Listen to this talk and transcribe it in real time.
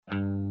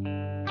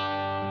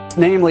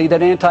namely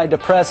that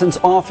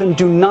antidepressants often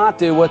do not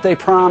do what they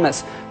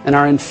promise and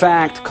are in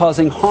fact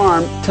causing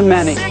harm to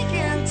many.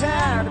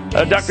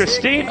 Dr.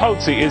 Steve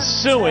Hotze is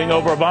suing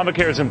over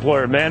Obamacare's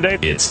employer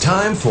mandate. It's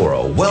time for a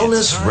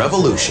wellness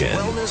revolution.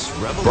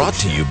 Brought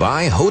to you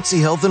by Hotze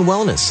Health and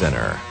Wellness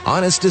Center.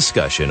 Honest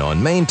discussion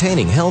on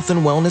maintaining health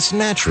and wellness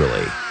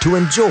naturally to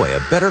enjoy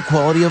a better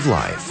quality of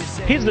life.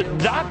 He's the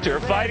doctor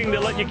fighting to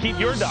let you keep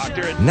your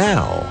doctor.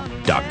 Now,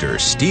 Dr.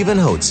 Stephen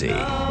Hotze.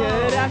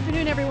 Good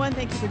afternoon, everyone.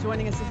 Thank you for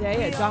joining us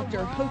today at Dr.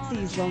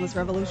 Hotze's Wellness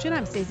Revolution.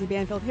 I'm Stacey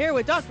Banfield here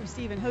with Dr.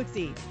 Stephen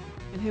Hotze.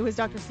 And who is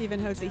Dr.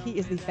 Stephen Hotze? He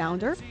is the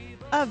founder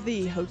of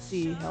the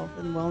Hotze Health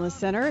and Wellness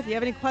Center. If you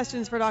have any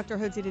questions for Dr.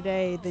 Hotze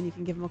today, then you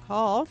can give him a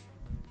call.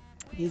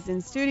 He's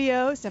in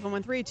studio,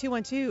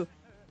 713-212-5950.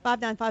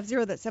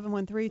 That's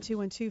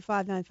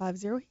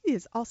 713-212-5950. He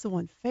is also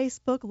on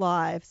Facebook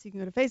Live. So you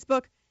can go to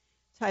Facebook,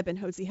 type in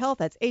Hotze Health.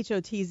 That's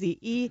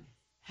Hotze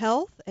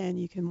Health, and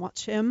you can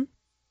watch him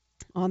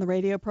on the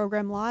radio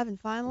program live. And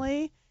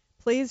finally,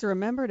 please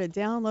remember to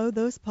download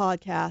those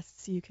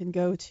podcasts. You can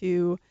go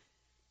to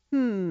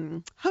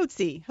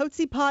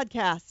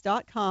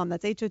Hotzepodcast.com.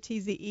 That's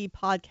Hotze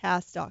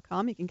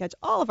podcast.com. You can catch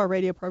all of our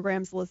radio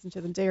programs, listen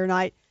to them day or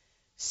night.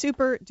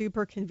 Super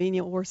duper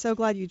convenient. We're so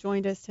glad you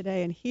joined us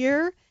today. And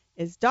here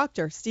is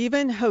Dr.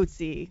 Stephen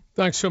Hotze.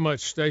 Thanks so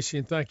much, Stacey,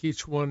 and thank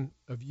each one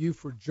of you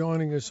for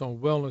joining us on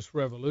Wellness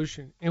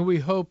Revolution. And we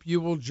hope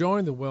you will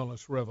join the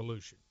Wellness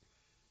Revolution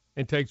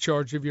and take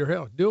charge of your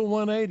health. Do a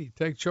 180.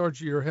 Take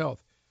charge of your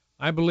health.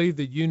 I believe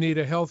that you need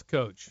a health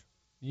coach.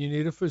 You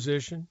need a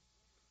physician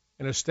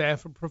and a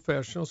staff of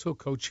professionals who'll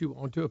coach you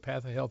onto a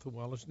path of health and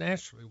wellness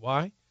naturally.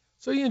 Why?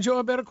 So you enjoy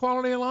a better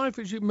quality of life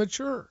as you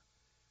mature.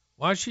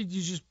 Why should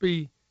you just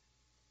be,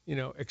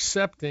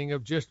 accepting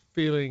of just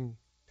feeling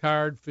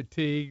tired,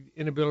 fatigued,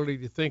 inability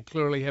to think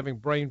clearly, having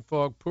brain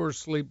fog, poor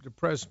sleep,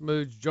 depressed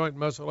moods, joint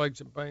muscle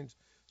aches and pains,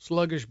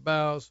 sluggish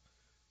bowels,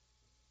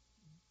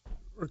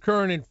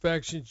 recurrent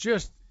infections,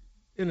 just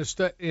in a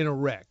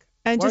wreck.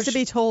 And just to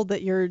be told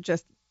that you're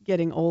just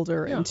getting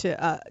older and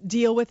to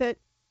deal with it,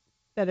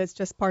 that it's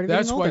just part of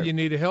getting older. That's why you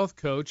need a health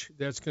coach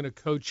that's going to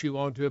coach you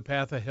onto a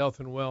path of health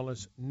and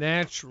wellness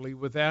naturally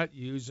without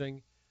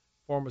using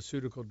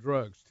pharmaceutical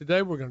drugs.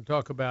 Today we're going to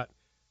talk about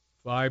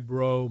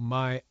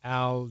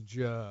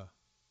fibromyalgia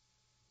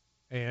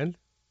and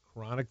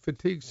chronic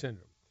fatigue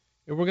syndrome.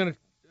 And we're going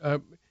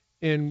to,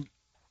 in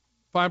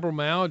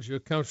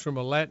fibromyalgia comes from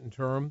a Latin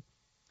term,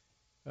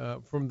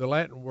 from the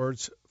Latin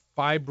words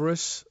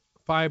fibrous,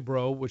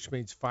 fibro, which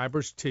means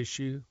fibrous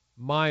tissue,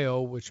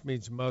 myo, which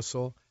means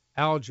muscle,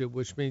 algia,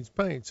 which means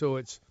pain. So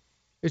it's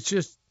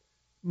just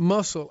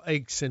muscle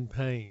aches and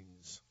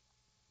pains.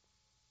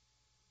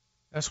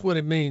 That's what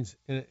it means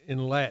in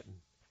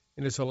Latin,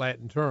 and it's a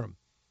Latin term.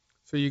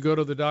 So you go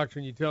to the doctor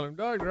and you tell him,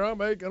 "Doctor,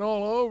 I'm aching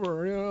all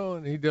over,"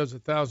 and he does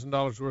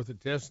 $1,000 worth of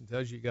tests and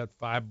tells you got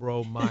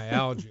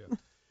fibromyalgia,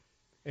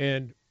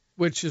 and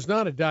which is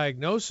not a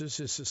diagnosis.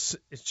 It's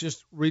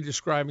just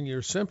redescribing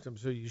your symptoms.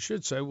 So you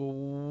should say, well,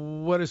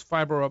 what does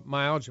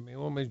fibromyalgia mean?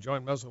 Well, it means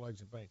joint muscle aches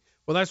and pain.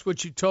 Well, that's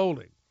what you told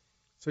him.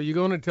 So you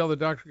go in and tell the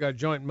doctor got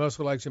joint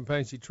muscle aches and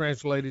pains. He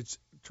translates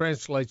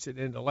it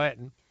into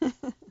Latin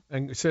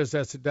and says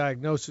that's a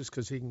diagnosis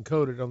because he can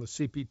code it on the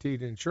CPT,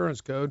 the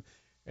insurance code.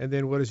 And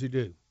then what does he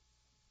do?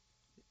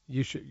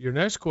 Your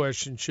next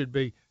question should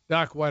be,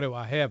 Doc, why do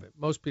I have it?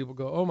 Most people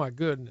go, oh, my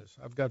goodness,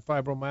 I've got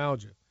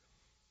fibromyalgia.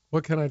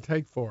 What can I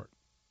take for it?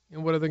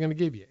 And what are they going to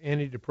give you?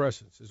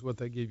 Antidepressants is what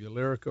they give you,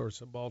 Lyrica or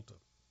Cymbalta.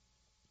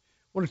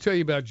 I want to tell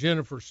you about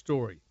Jennifer's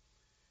story.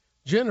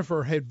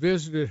 Jennifer had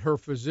visited her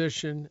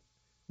physician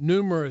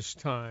numerous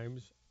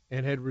times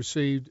and had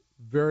received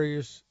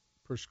various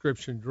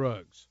prescription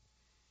drugs.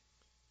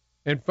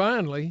 And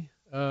finally,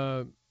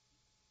 her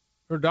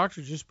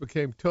doctor just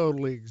became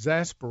totally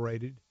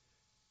exasperated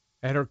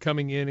at her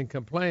coming in and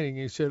complaining.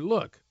 He said,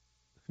 look,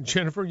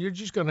 Jennifer, you're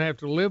just going to have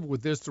to live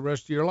with this the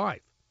rest of your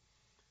life.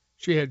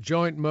 She had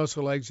joint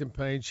muscle aches and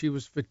pain. She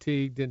was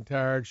fatigued and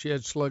tired. She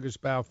had sluggish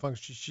bowel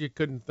function. She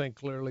couldn't think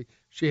clearly.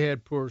 She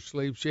had poor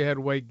sleep. She had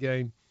weight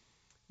gain.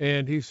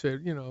 And he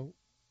said,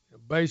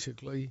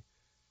 basically,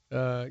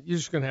 you're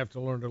just going to have to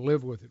learn to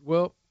live with it.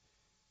 Well,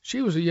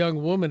 she was a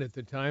young woman at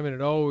the time and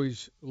had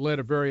always led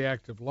a very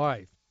active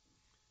life.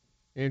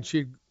 And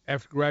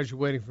after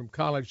graduating from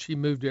college, she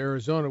moved to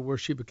Arizona where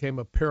she became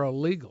a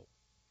paralegal.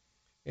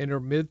 In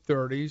her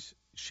mid-30s,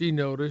 she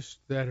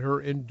noticed that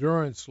her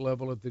endurance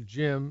level at the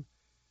gym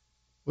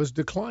was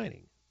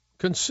declining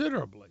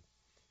considerably.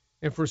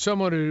 And for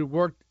someone who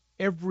worked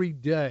every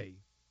day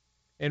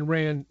and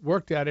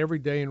worked out every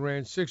day and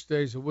ran 6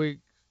 days a week,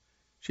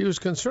 she was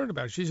concerned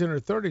about it. She's in her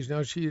 30s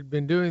now. She had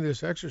been doing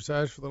this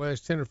exercise for the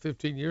last 10 or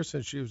 15 years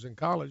since she was in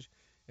college,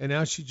 and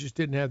now she just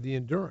didn't have the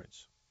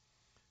endurance.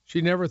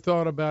 She never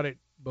thought about it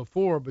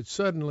before, but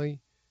suddenly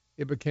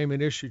it became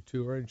an issue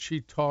to her, and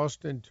she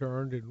tossed and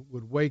turned and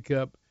would wake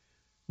up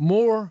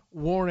more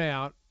worn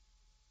out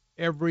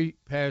every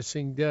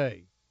passing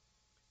day.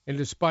 And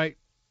despite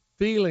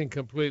feeling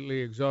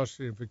completely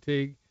exhausted and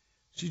fatigued,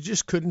 she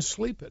just couldn't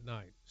sleep at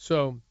night.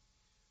 So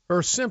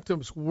Her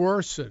symptoms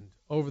worsened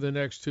over the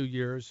next 2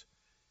 years,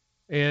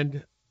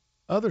 and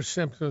other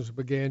symptoms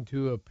began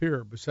to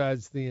appear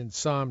besides the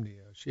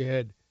insomnia. She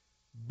had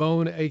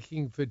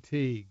bone-aching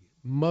fatigue,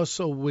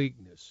 muscle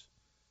weakness,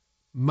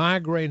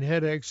 migraine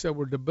headaches that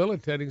were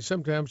debilitating.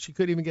 Sometimes she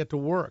couldn't even get to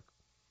work.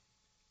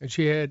 And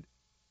she had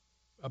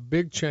a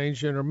big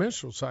change in her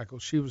menstrual cycle.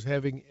 She was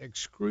having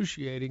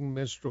excruciating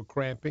menstrual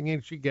cramping,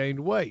 and she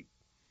gained weight.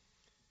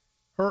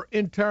 Her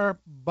entire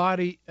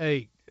body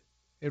ached,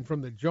 and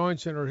from the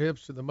joints in her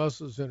hips to the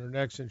muscles in her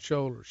necks and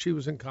shoulders, she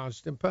was in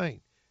constant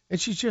pain.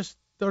 And she's just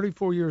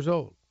 34 years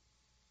old.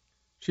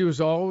 She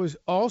was always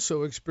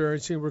also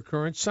experiencing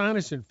recurrent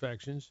sinus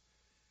infections,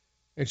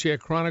 and she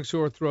had chronic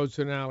sore throats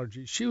and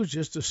allergies. She was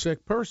just a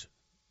sick person.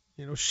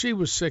 She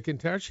was sick and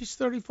tired. She's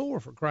 34,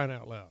 for crying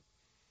out loud.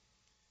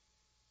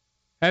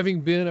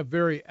 Having been a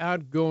very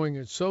outgoing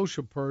and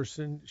social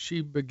person,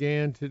 she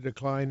began to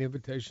decline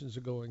invitations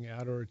of going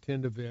out or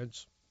attend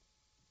events.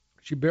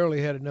 She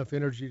barely had enough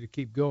energy to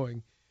keep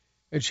going,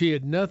 and she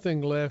had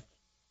nothing left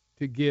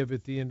to give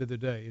at the end of the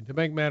day. And to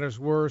make matters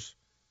worse,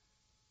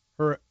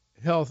 her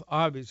health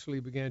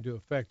obviously began to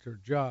affect her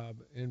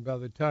job, and by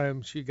the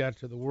time she got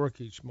to the work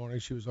each morning,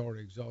 she was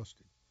already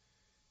exhausted.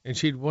 And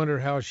she'd wonder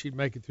how she'd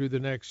make it through the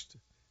next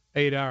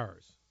 8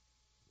 hours.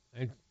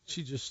 And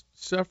she just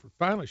suffered.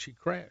 Finally, she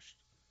crashed.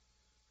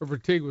 Her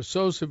fatigue was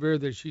so severe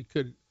that she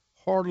could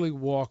hardly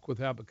walk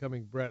without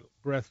becoming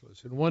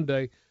breathless. And one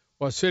day,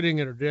 while sitting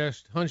at her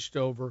desk, hunched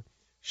over,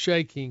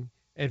 shaking,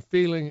 and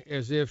feeling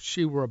as if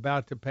she were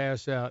about to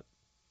pass out,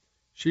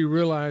 she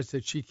realized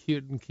that she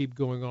couldn't keep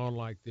going on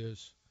like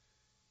this.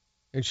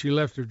 And she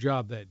left her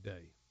job that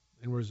day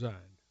and resigned,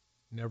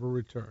 never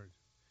returned.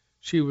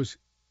 She was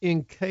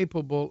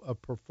incapable of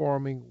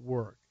performing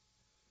work.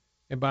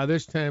 And by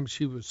this time,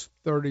 she was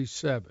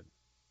 37.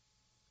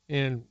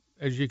 And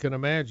as you can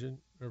imagine,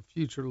 her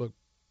future looked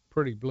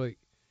pretty bleak.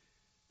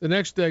 The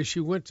next day,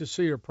 she went to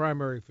see her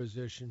primary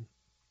physician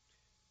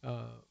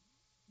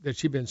that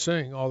she'd been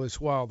seeing all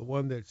this while, the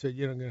one that said,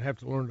 you're going to have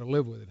to learn to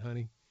live with it,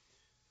 honey.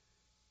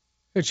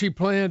 And she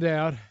planned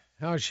out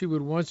how she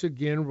would once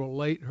again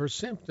relate her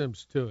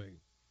symptoms to him.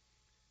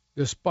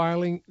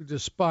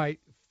 Despite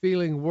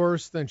feeling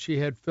worse than she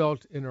had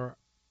felt in her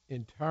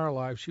entire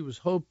life, she was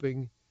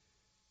hoping,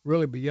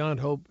 really beyond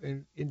hope,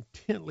 and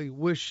intently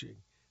wishing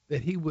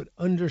that he would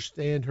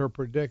understand her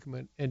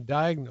predicament and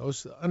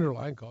diagnose the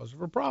underlying cause of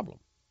her problem.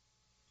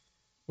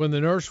 When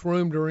the nurse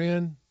roomed her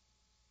in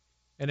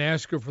and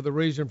asked her for the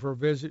reason for her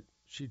visit,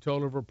 she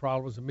told of her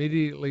problems.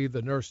 Immediately,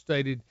 the nurse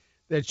stated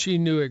that she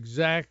knew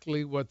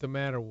exactly what the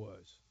matter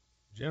was.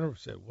 Jennifer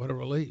said, what a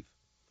relief.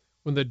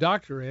 When the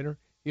doctor entered,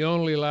 he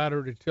only allowed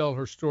her to tell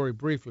her story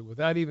briefly.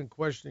 Without even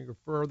questioning her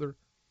further,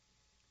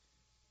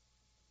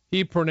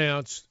 he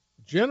pronounced,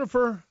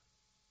 Jennifer,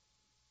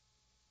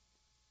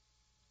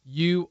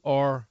 you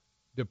are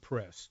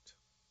depressed.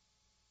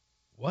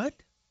 What?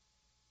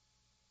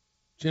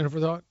 Jennifer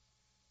thought.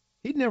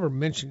 He'd never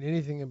mentioned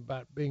anything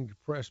about being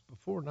depressed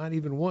before, not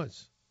even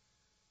once.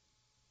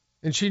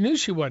 And she knew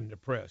she wasn't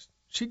depressed.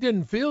 She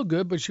didn't feel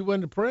good, but she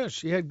wasn't depressed.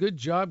 She had good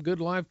job,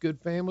 good life,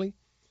 good family.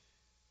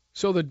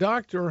 So the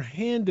doctor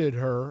handed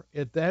her,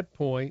 at that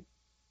point,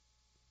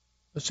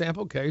 a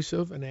sample case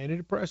of an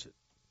antidepressant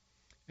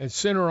and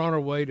sent her on her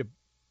way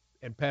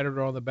and patted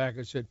her on the back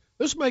and said,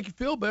 this will make you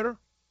feel better.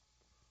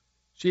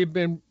 She had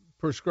been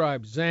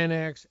prescribed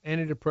Xanax,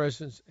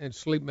 antidepressants, and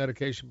sleep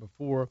medication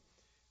before.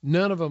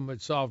 None of them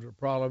had solved her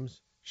problems.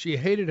 She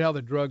hated how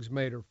the drugs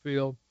made her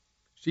feel.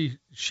 She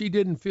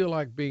didn't feel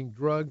like being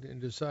drugged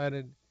and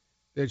decided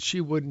that she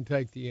wouldn't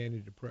take the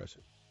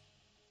antidepressant.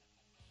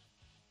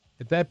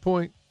 At that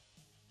point,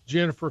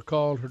 Jennifer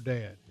called her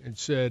dad and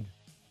said,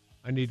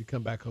 I need to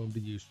come back home to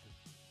Houston.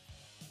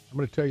 I'm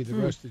going to tell you the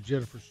rest of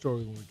Jennifer's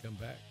story when we come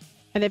back.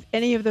 And if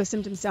any of those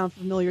symptoms sound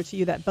familiar to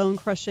you, that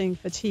bone-crushing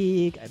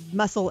fatigue,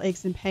 muscle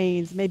aches and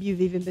pains, maybe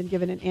you've even been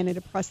given an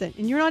antidepressant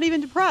and you're not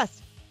even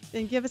depressed,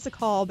 then give us a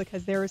call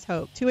because there is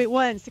hope.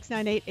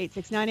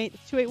 281-698-8698.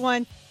 It's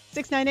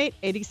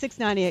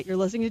 281-698-8698. You're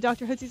listening to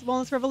Dr. Hotze's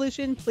Wellness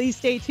Revolution. Please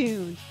stay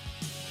tuned.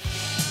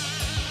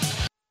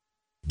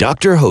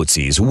 Dr.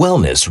 Hotze's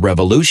Wellness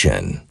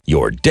Revolution,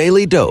 your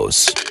daily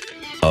dose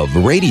of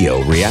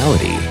radio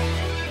reality.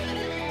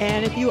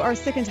 And if you are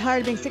sick and tired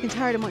of being sick and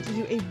tired and want to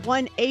do a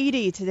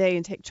 180 today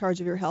and take charge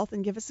of your health,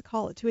 then give us a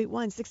call at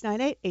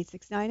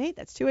 281-698-8698.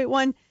 That's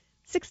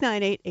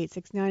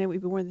 281-698-8698.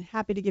 We'd be more than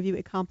happy to give you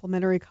a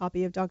complimentary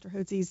copy of Dr.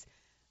 Hotze's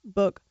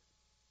book,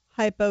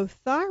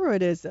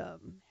 Hypothyroidism,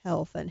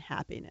 Health and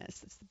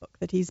Happiness. It's the book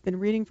that he's been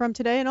reading from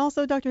today. And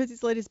also Dr.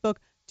 Hotze's latest book,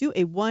 Do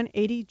a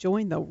 180,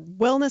 Join the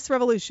Wellness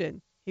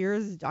Revolution.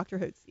 Here's Dr.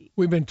 Hotze.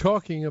 We've been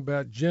talking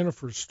about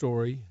Jennifer's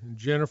story. And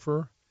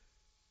Jennifer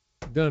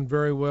done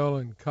very well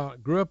in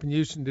college. Grew up in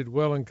Houston, did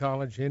well in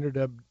college, ended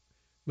up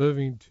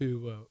moving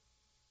to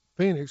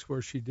Phoenix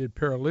where she did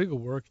paralegal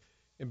work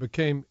and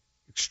became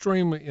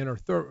extremely, in her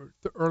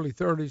early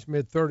 30s,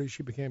 mid-30s,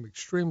 she became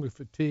extremely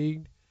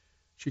fatigued.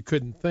 She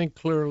couldn't think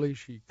clearly.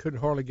 She couldn't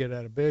hardly get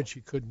out of bed.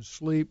 She couldn't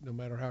sleep no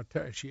matter how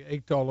tired. She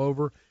ached all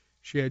over.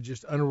 She had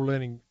just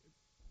unrelenting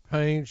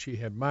pain. She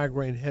had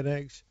migraine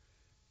headaches,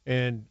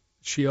 and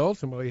she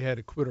ultimately had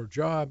to quit her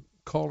job,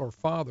 call her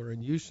father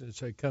in Houston and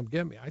say, come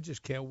get me. I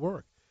just can't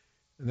work.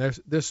 And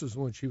this was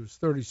when she was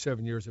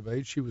 37 years of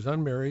age. She was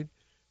unmarried,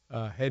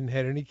 hadn't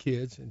had any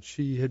kids, and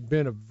she had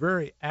been a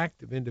very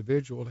active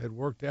individual, had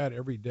worked out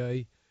every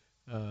day,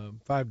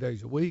 5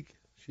 days a week.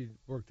 She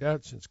worked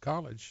out since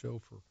college, so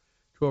for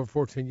 12 or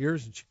 14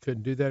 years, and she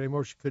couldn't do that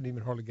anymore. She couldn't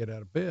even hardly get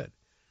out of bed.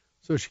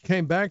 So she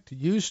came back to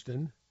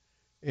Houston,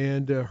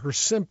 and her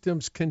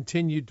symptoms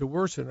continued to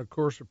worsen. Of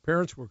course, her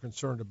parents were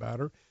concerned about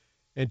her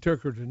and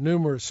took her to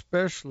numerous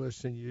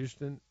specialists in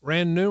Houston,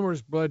 ran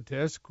numerous blood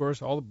tests. Of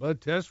course, all the blood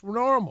tests were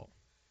normal.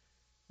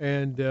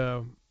 And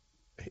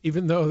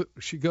even though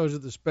she goes to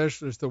the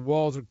specialist, the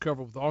walls are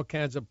covered with all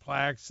kinds of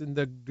plaques and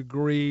the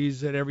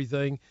degrees and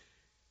everything,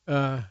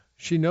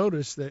 she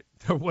noticed that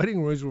the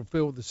waiting rooms were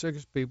filled with the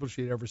sickest people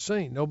she'd ever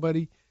seen.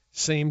 Nobody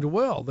seemed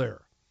well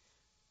there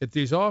at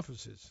these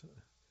offices.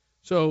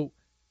 So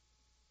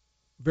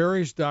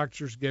various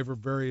doctors gave her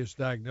various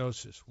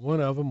diagnoses. One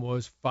of them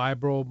was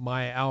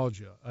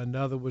fibromyalgia.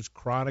 Another was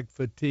chronic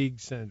fatigue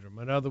syndrome.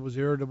 Another was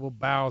irritable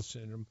bowel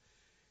syndrome.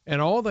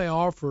 And all they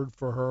offered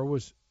for her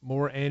was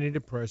more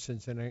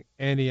antidepressants and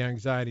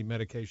anti-anxiety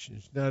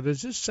medications. Now,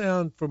 does this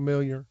sound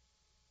familiar?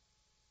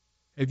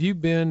 Have you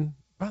been,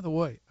 by the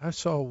way, I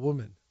saw a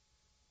woman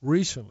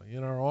recently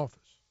in our office,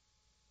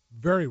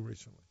 very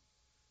recently.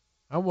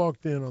 I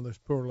walked in on this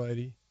poor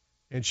lady,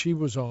 and she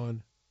was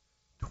on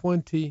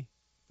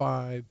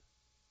 25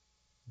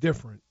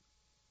 different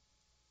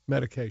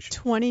medications.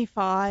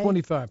 25?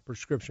 25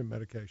 prescription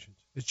medications.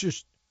 It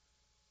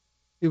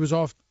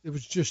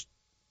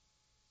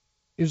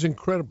was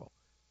incredible.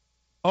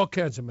 All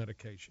kinds of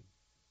medication,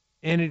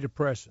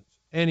 antidepressants,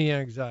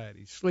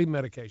 anti-anxiety, sleep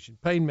medication,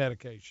 pain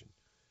medication,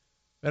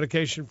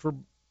 medication for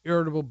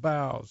irritable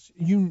bowels,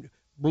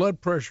 blood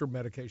pressure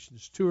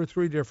medications, 2 or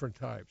 3 different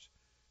types.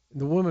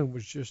 And the woman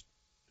was just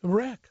a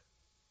wreck,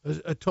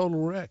 a total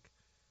wreck.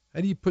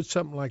 How do you put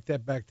something like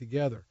that back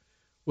together?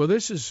 Well,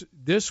 this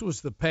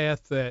was the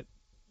path that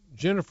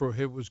Jennifer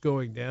was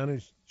going down,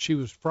 and she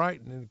was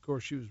frightened. And, of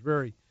course, she was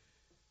very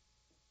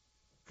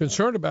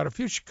concerned about her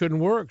future. She couldn't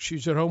work.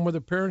 She's at home with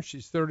her parents.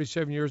 She's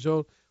 37 years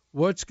old.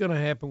 What's going to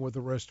happen with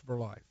the rest of her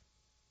life?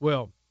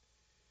 Well,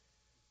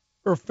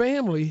 her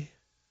family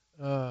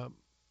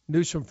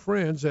knew some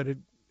friends that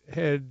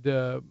had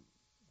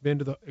been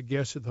to a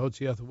guest at the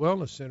Hotze Health and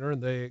Wellness Center,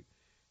 and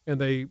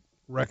they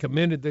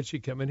recommended that she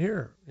come in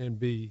here and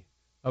be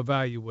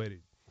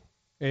evaluated.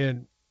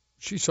 And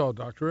she saw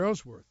Dr.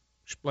 Ellsworth,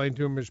 explained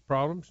to him his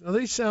problems. Now,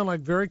 these sound like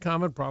very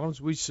common problems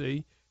we see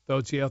at the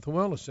Hotze Health and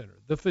Wellness Center.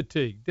 The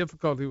fatigue,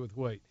 difficulty with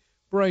weight,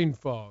 brain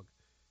fog,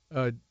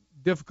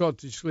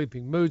 difficulty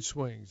sleeping, mood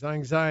swings,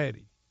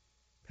 anxiety,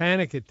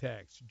 panic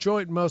attacks,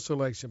 joint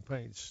muscle aches and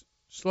pains,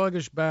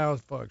 sluggish bowel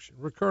function,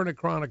 recurrent and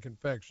chronic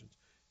infections,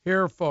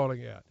 hair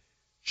falling out,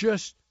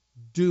 just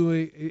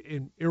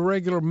doing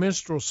irregular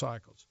menstrual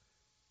cycles.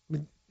 I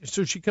mean,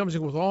 so she comes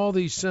in with all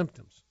these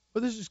symptoms.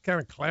 But this is kind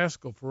of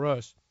classical for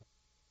us.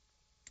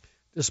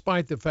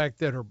 Despite the fact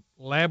that her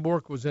lab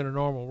work was in a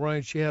normal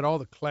range, she had all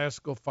the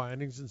classical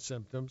findings and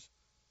symptoms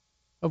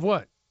of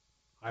what?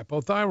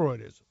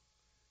 Hypothyroidism.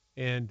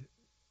 And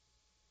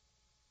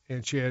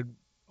she had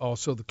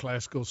also the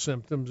classical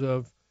symptoms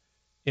of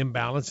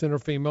imbalance in her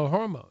female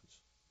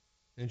hormones.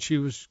 And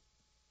she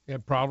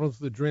had problems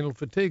with adrenal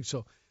fatigue.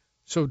 So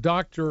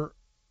Dr.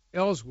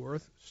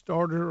 Ellsworth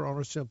started her on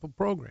a simple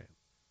program.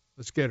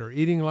 Let's get her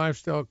eating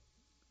lifestyle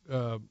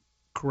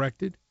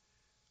corrected.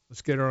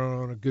 Let's get her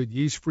on a good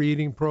yeast-free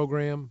eating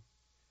program,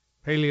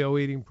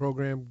 paleo eating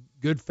program,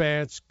 good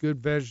fats,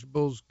 good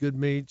vegetables, good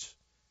meats,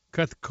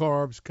 cut the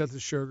carbs, cut the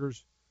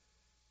sugars,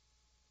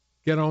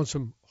 get on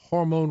some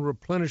hormone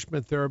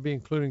replenishment therapy,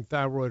 including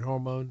thyroid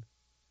hormone,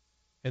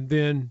 and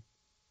then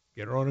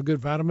get her on a good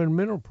vitamin and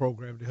mineral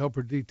program to help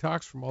her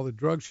detox from all the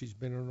drugs she's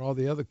been on and all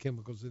the other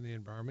chemicals in the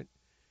environment.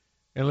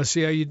 And let's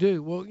see how you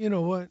do. Well, you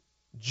know what?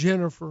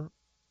 Jennifer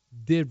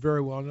did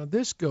very well. Now,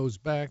 this goes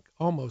back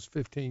almost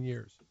 15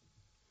 years.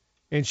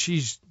 And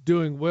she's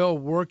doing well,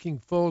 working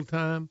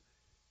full-time,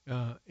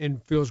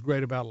 and feels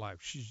great about life.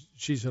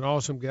 She's an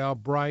awesome gal,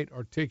 bright,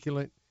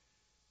 articulate,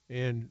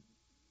 and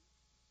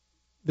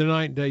the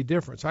night and day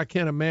difference. I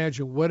can't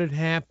imagine what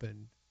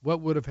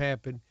would have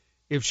happened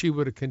if she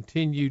would have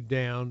continued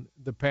down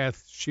the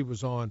path she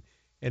was on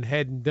and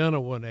hadn't done a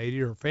 180,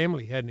 or her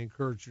family hadn't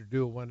encouraged her to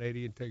do a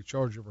 180 and take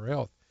charge of her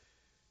health,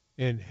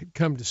 and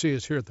come to see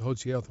us here at the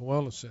Hotze Health and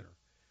Wellness Center.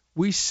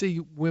 We see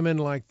women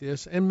like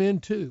this, and men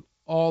too,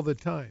 all the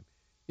time.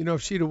 You know,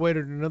 if she'd have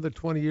waited another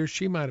 20 years,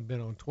 she might have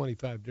been on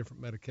 25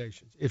 different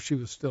medications if she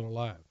was still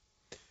alive.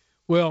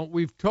 Well,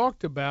 we've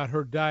talked about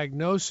her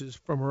diagnosis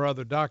from her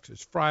other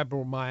doctors,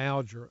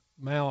 fibromyalgia,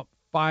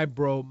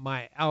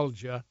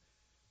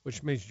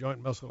 which means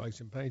joint muscle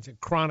aches and pains, and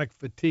chronic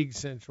fatigue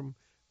syndrome.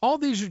 All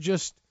these are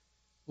just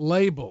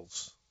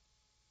labels.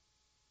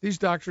 These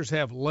doctors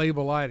have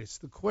labelitis.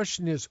 The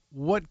question is,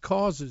 what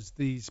causes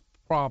these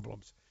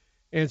problems?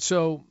 And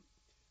so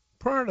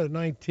prior to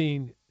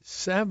 19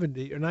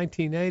 1970 or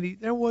 1980,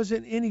 there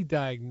wasn't any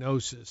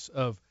diagnosis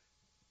of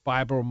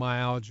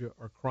fibromyalgia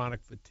or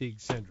chronic fatigue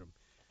syndrome.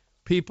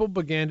 People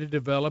began to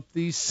develop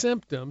these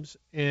symptoms,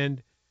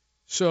 and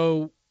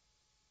so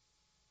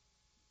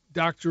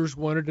doctors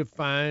wanted to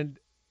find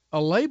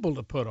a label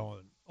to put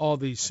on all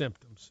these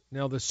symptoms.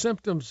 Now, the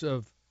symptoms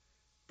of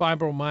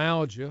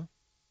fibromyalgia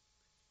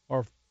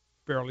are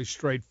fairly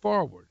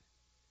straightforward.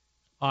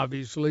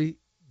 Obviously,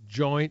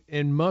 joint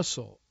and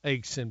muscle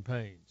aches and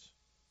pains,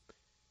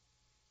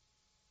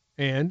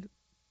 and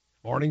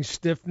morning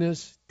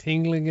stiffness,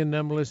 tingling and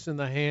numbness in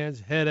the hands,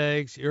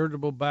 headaches,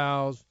 irritable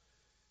bowels,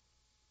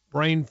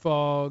 brain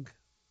fog,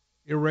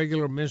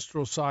 irregular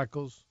menstrual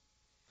cycles.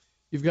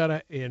 You've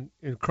got and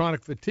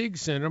chronic fatigue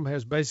syndrome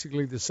has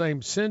basically the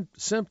same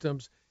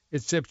symptoms,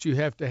 except you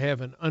have to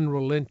have an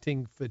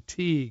unrelenting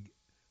fatigue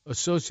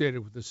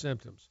associated with the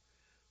symptoms.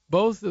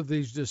 Both of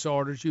these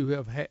disorders,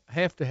 you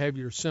have to have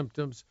your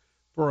symptoms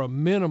for a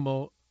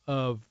minimal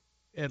of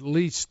at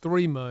least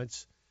 3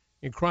 months.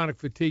 In chronic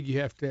fatigue, you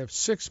have to have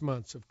 6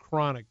 months of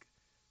chronic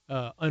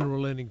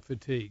unrelenting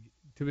fatigue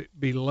to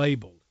be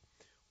labeled.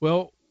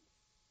 Well,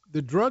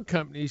 the drug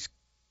companies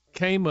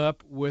came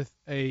up with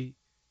a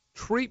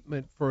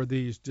treatment for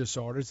these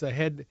disorders.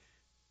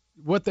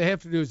 What they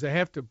have to do is they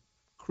have to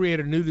create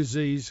a new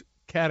disease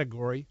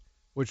category,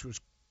 which was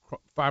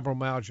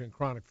fibromyalgia and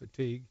chronic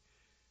fatigue,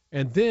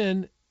 and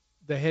then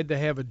they had to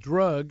have a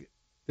drug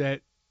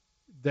that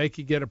they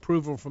could get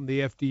approval from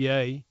the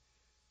FDA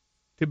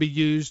to be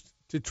used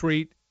to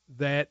treat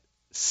that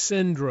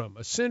syndrome.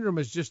 A syndrome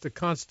is just a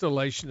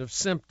constellation of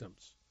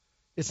symptoms.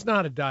 It's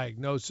not a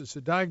diagnosis.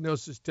 A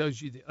diagnosis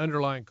tells you the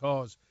underlying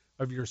cause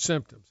of your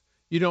symptoms.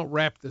 You don't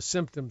wrap the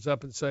symptoms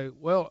up and say,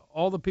 well,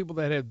 all the people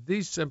that have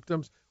these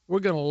symptoms, we're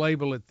going to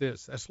label it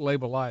this. That's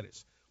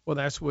labelitis. Well,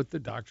 that's what the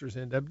doctors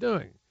end up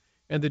doing.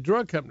 And the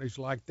drug companies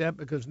like that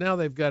because now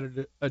they've got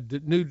a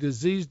new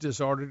disease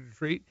disorder to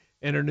treat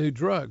and a new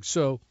drug.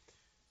 So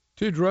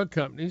 2 drug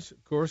companies,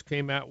 of course,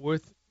 came out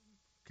with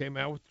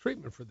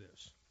treatment for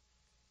this.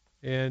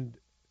 And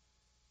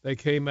they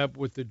came up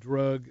with the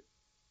drug.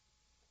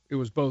 It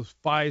was both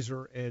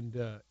Pfizer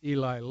and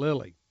Eli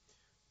Lilly.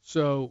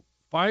 So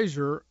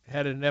Pfizer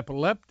had an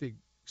epileptic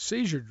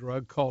seizure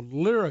drug called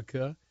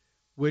Lyrica,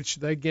 which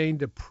they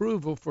gained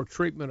approval for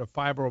treatment of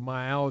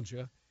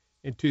fibromyalgia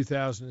in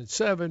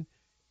 2007.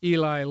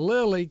 Eli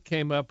Lilly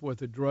came up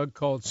with a drug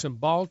called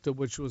Cymbalta,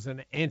 which was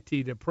an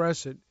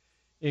antidepressant,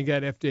 and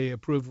got FDA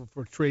approval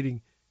for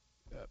treating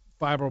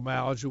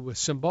fibromyalgia with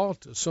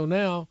Cymbalta. So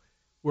now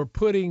we're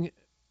putting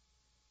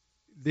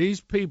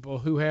these people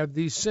who have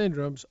these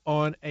syndromes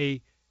on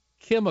a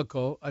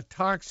chemical, a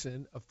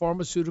toxin, a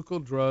pharmaceutical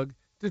drug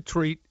to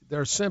treat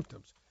their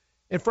symptoms.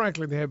 And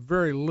frankly, they have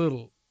very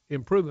little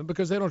improvement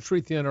because they don't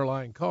treat the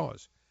underlying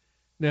cause.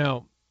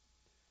 Now,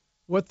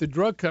 what the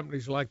drug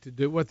companies like to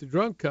do, what the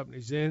drug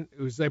companies did,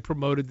 was they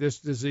promoted this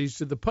disease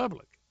to the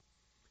public.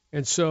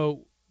 And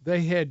so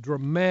they had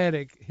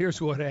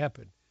here's what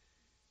happened.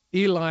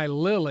 Eli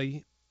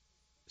Lilly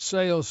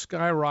sales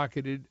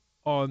skyrocketed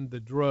on the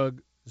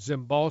drug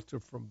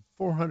Cymbalta from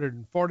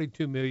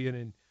 $442 million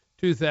in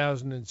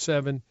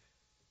 2007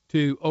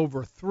 to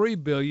over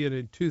 $3 billion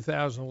in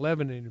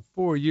 2011. And in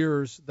 4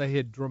 years, they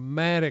had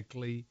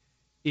dramatically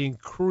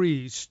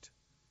increased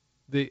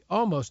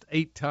almost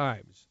 8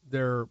 times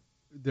their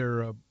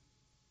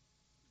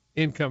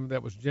income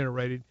that was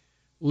generated.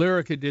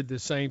 Lyrica did the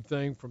same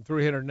thing from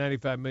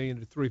 $395 million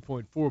to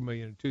 $3.4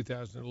 million in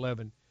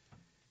 2011.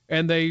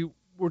 And they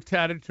were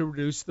touted to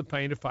reduce the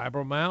pain of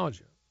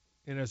fibromyalgia.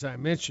 And as I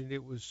mentioned,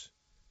 it was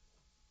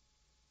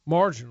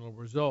marginal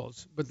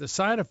results. But the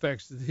side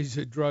effects of these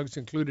drugs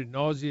included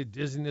nausea,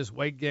 dizziness,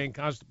 weight gain,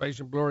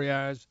 constipation, blurry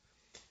eyes,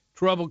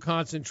 trouble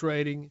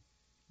concentrating,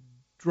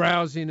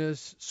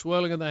 drowsiness,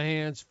 swelling of the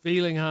hands,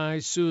 feeling high,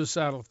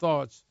 suicidal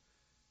thoughts.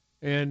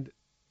 And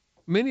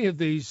many of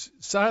these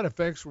side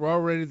effects were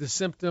already the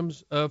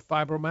symptoms of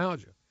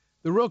fibromyalgia.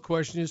 The real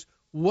question is,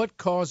 what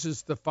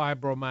causes the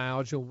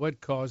fibromyalgia?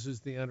 What causes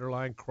the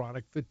underlying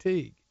chronic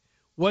fatigue?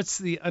 What's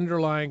the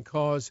underlying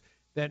cause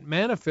that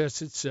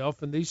manifests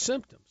itself in these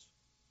symptoms?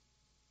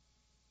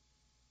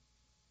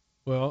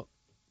 Well,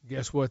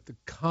 guess what the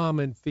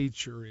common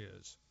feature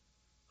is?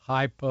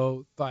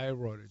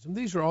 Hypothyroidism.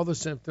 These are all the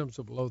symptoms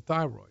of low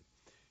thyroid.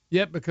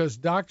 Yet because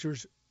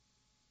doctors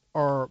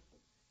are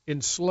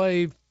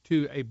enslaved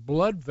to a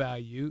blood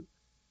value,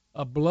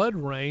 a blood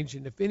range,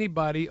 and if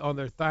anybody on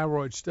their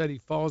thyroid study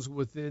falls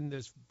within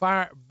this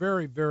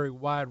very, very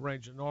wide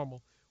range of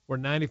normal, where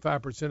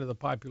 95% of the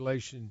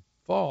population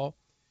fall,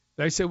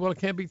 they say, well, it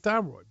can't be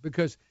thyroid,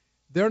 because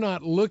they're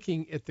not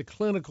looking at the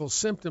clinical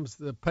symptoms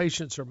that the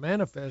patients are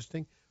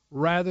manifesting.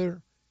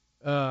 Rather,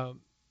 they're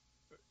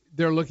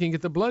looking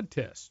at the blood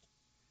test.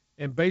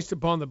 And based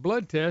upon the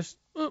blood test,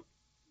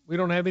 we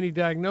don't have any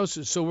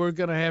diagnosis, so we're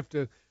going to have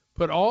to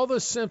put all the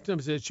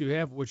symptoms that you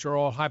have, which are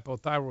all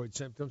hypothyroid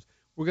symptoms,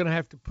 we're going to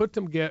have to put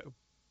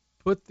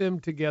them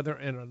together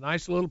in a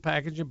nice little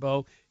package and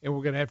bow, and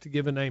we're going to have to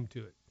give a name to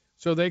it.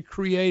 So they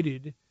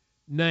created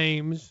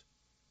names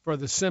for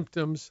the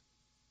symptoms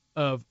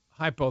of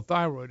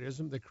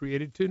hypothyroidism that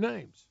created two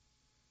names,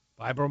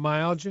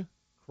 fibromyalgia,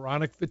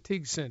 chronic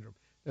fatigue syndrome.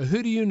 Now,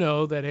 who do you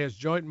know that has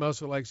joint,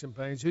 muscle aches, and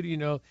pains? Who do you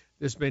know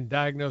that's been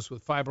diagnosed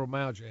with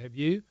fibromyalgia? Have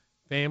you?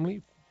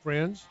 Family?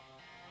 Friends?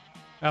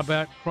 How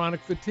about chronic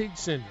fatigue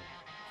syndrome?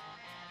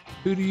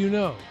 Who do you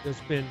know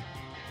that's been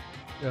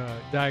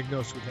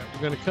diagnosed with that?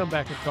 We're going to come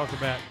back and talk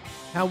about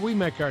how we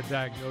make our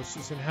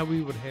diagnosis and how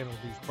we would handle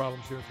these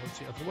problems here at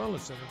Hotze Health and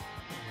Wellness Center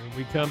when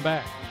we come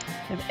back.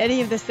 If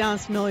any of this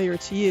sounds familiar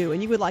to you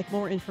and you would like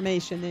more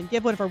information, then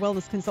give one of our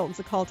wellness consultants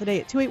a call today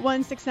at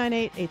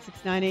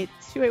 281-698-8698,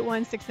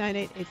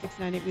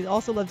 281-698-8698. We'd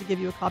also love to give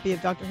you a copy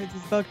of Dr.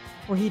 Hotze's book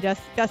where he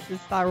discusses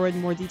thyroid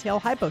in more detail,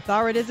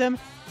 hypothyroidism,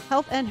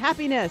 health, and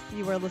happiness.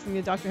 You are listening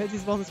to Dr.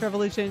 Hotze's Wellness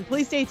Revolution.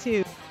 Please stay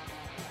tuned.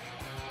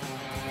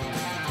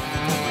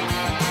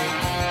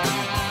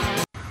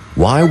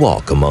 Why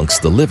walk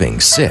amongst the living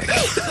sick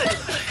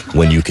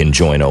when you can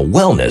join a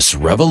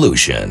wellness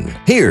revolution?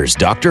 Here's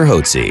Dr.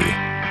 Hotze.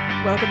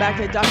 Welcome back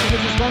to Dr.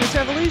 Hotze's Wellness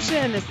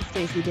Revolution. This is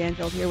Stacey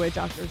Banfield here with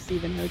Dr.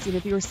 Stephen Hotze. And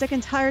if you are sick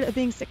and tired of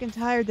being sick and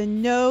tired,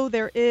 then know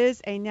there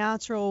is a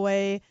natural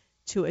way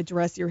to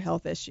address your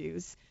health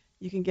issues.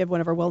 You can give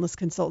one of our wellness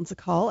consultants a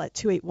call at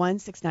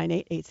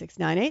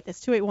 281-698-8698.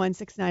 That's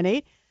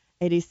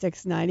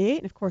 281-698-8698.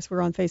 And of course,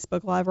 we're on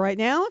Facebook Live right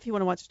now. If you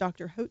want to watch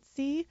Dr.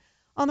 Hotze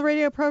on the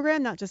radio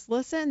program, not just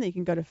listen, then you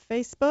can go to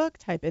Facebook,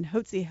 type in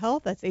Hotze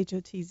Health, that's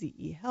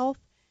Hotze Health.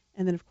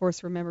 And then, of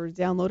course, remember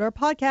to download our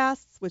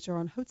podcasts, which are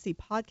on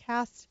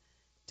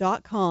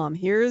hotzepodcast.com.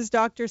 Here's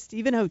Dr.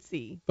 Stephen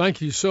Hotze. Thank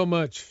you so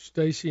much,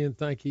 Stacey, and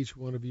thank each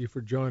one of you for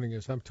joining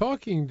us. I'm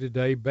talking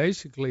today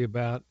basically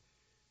about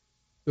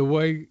the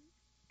way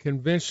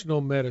conventional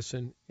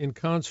medicine, in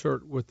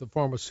concert with the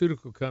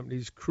pharmaceutical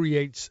companies,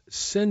 creates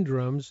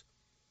syndromes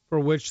for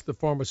which the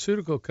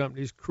pharmaceutical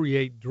companies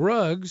create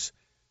drugs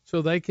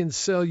so they can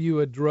sell you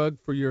a drug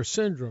for your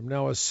syndrome.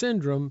 Now, a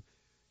syndrome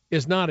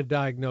is not a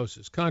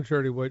diagnosis,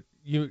 contrary to what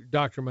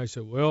doctor may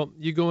say. Well,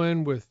 you go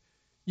into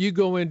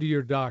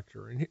your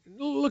doctor and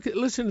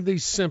listen to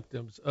these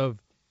symptoms of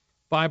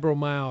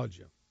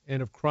fibromyalgia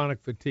and of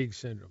chronic fatigue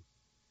syndrome.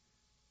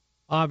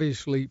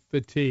 Obviously,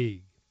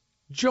 fatigue,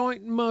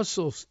 joint and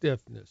muscle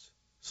stiffness,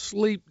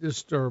 sleep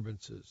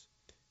disturbances,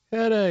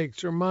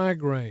 headaches or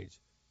migraines.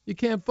 You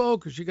can't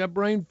focus. You got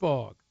brain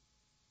fog.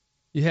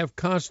 You have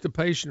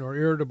constipation or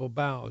irritable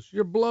bowels.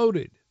 You're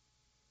bloated.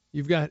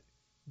 You've got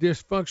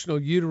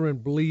dysfunctional uterine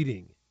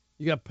bleeding.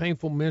 You got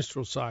painful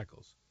menstrual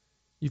cycles.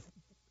 You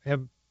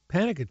have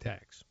panic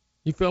attacks.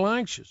 You feel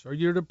anxious or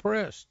you're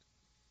depressed.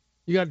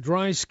 You got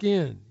dry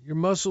skin. Your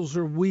muscles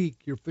are weak.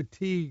 You're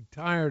fatigued,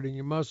 tired in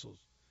your muscles.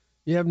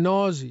 You have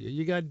nausea.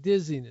 You got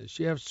dizziness.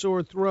 You have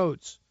sore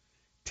throats,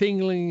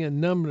 tingling and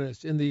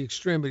numbness in the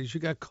extremities. You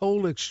got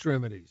cold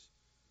extremities.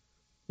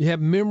 You have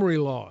memory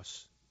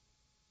loss.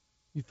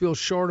 You feel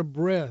short of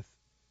breath.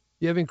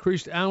 You have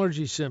increased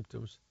allergy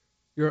symptoms.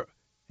 You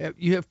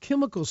have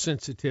chemical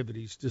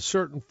sensitivities to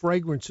certain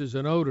fragrances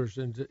and odors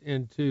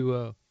and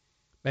to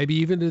maybe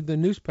even to the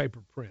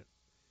newspaper print.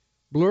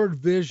 Blurred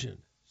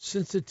vision,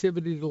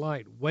 sensitivity to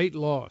light, weight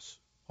loss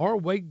or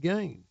weight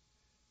gain,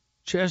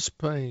 chest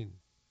pain,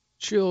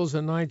 chills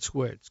and night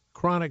sweats,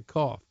 chronic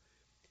cough.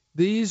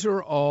 These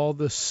are all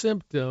the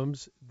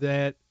symptoms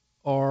that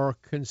are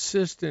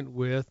consistent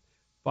with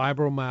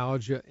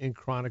fibromyalgia and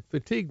chronic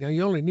fatigue. Now,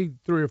 you only need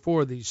 3 or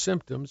 4 of these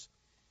symptoms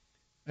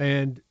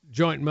and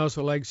joint,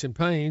 muscle aches, and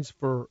pains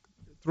for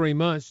 3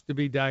 months to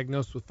be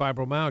diagnosed with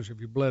fibromyalgia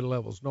if your blood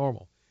level is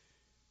normal.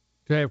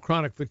 To have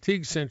chronic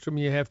fatigue syndrome,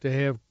 you have to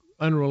have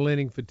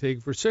unrelenting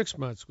fatigue for 6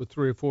 months with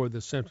 3 or 4 of the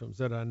symptoms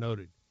that I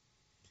noted.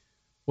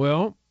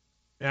 Well,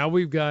 now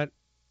we've got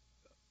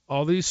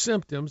all these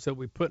symptoms that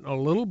we put in a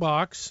little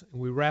box,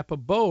 and we wrap a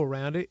bow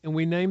around it, and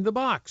we name the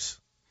box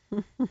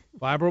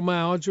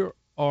fibromyalgia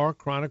or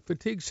chronic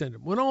fatigue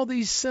syndrome. When all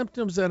these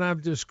symptoms that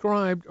I've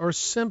described are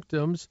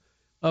symptoms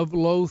of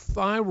low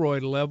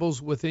thyroid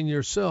levels within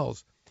your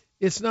cells,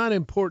 it's not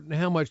important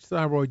how much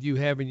thyroid you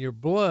have in your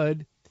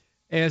blood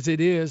as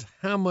it is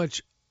how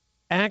much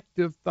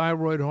active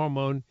thyroid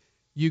hormone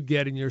you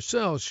get in your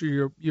cells.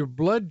 So your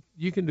blood,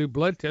 you can do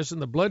blood tests,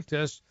 and the blood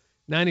tests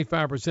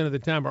 95% of the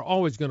time are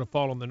always going to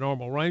fall in the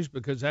normal range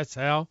because that's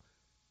how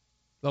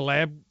the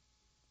lab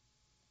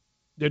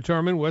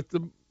determined what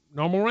the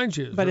normal range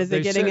is. But is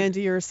it getting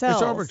into your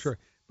cells? It's arbitrary.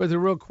 But the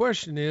real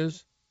question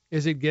is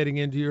it getting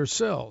into your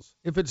cells?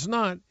 If it's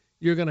not,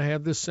 you're going to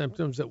have the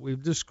symptoms that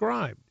we've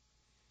described.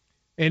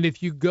 And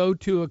if you go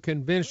to a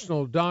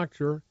conventional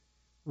doctor,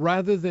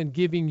 rather than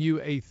giving you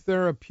a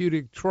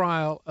therapeutic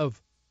trial of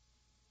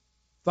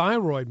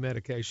thyroid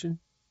medication,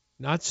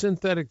 not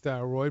synthetic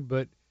thyroid,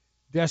 but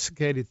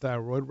desiccated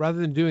thyroid, rather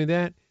than doing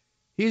that,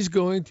 he's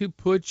going to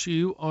put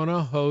you on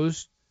a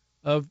host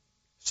of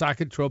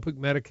psychotropic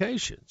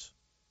medications.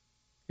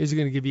 He's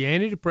going to give you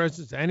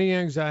antidepressants,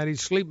 anti-anxiety,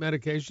 sleep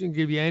medication,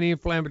 give you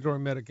anti-inflammatory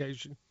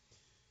medication,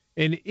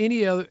 and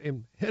any other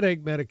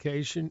headache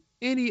medication,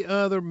 any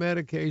other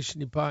medication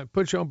you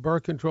put you on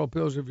birth control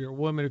pills if you're a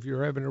woman, if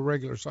you're having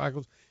irregular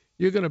cycles,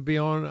 you're going to be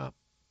on a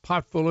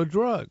pot full of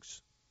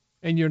drugs.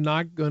 and you're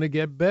not going to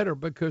get better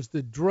because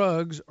the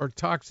drugs are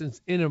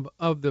toxins in and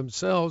of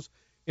themselves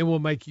and will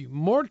make you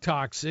more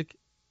toxic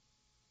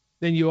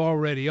than you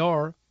already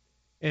are,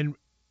 and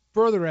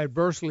further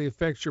adversely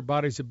affects your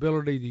body's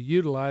ability to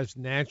utilize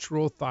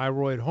natural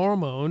thyroid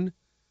hormone,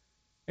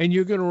 and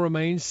you're going to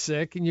remain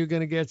sick, and you're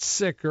going to get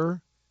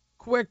sicker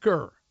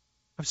quicker.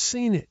 I've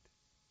seen it.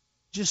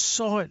 Just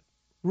saw it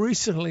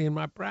recently in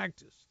my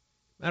practice.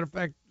 Matter of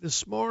fact,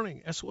 this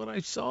morning, that's what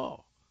I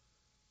saw.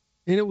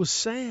 And it was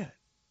sad.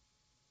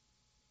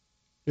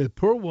 The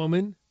poor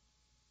woman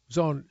was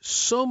on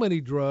so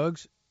many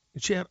drugs,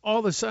 and she had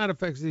all the side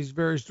effects of these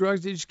various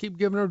drugs. They just keep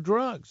giving her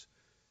drugs.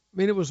 I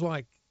mean, it was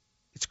like,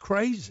 it's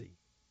crazy.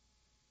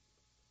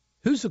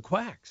 Who's the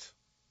quacks?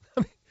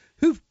 I mean,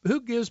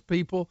 who gives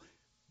people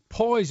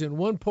poison,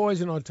 one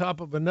poison on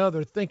top of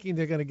another, thinking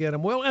they're going to get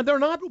them well, and they're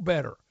not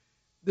better.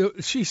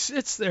 She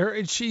sits there,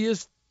 and she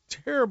is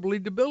terribly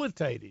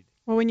debilitated.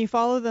 Well, when you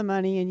follow the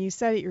money, and you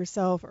said it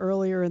yourself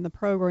earlier in the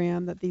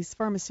program, that these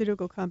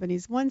pharmaceutical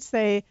companies, once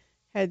they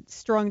had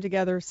strung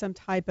together some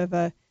type of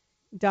a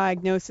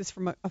diagnosis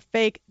from a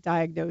fake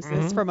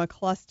diagnosis from a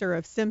cluster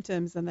of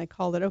symptoms, and they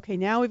called it, okay,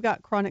 now we've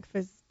got chronic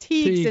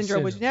fatigue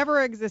syndrome, which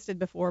never existed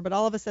before, but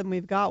all of a sudden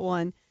we've got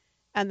one,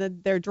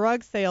 and their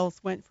drug sales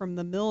went from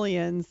the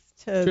millions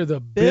to the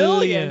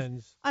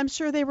billions. I'm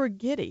sure they were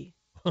giddy.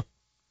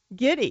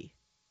 Giddy.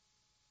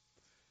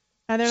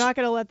 And they're not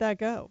going to let that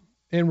go.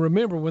 And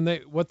remember,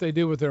 what they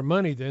do with their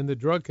money, then the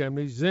drug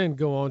companies then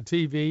go on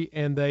TV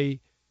and they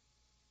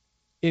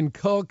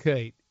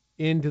inculcate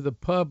into the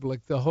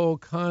public the whole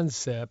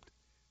concept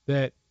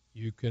that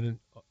you can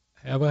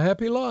have a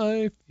happy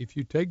life if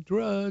you take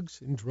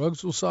drugs, and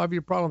drugs will solve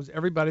your problems.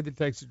 Everybody that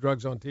takes the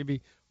drugs on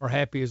TV are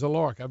happy as a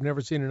lark. I've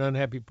never seen an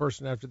unhappy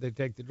person after they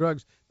take the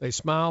drugs. They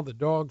smile, the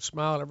dogs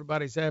smile,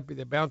 everybody's happy,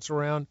 they bounce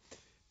around.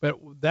 But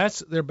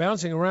they're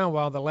bouncing around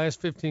while the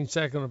last 15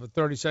 seconds of a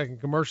 30-second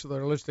commercial,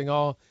 they're listing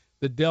all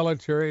the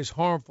deleterious,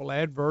 harmful,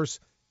 adverse,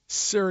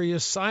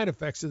 serious side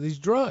effects of these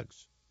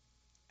drugs.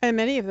 And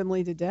many of them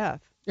lead to death.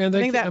 And I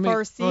think that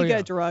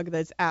Farxiga drug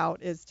that's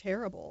out is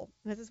terrible.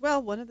 And it says,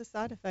 well, one of the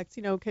side effects,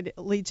 could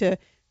lead to, I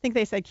think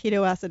they said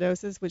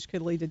ketoacidosis, which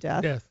could lead to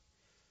death.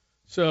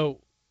 So,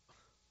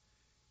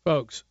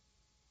 folks,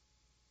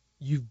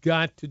 you've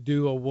got to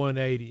do a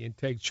 180 and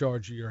take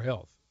charge of your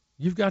health.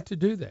 You've got to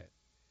do that.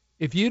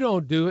 If you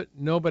don't do it,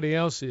 nobody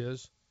else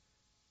is.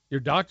 Your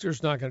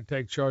doctor's not going to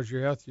take charge of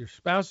your health. Your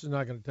spouse is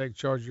not going to take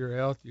charge of your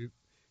health. Your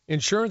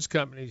insurance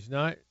company's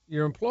not.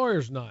 Your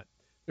employer's not.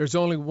 There's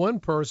only one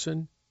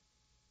person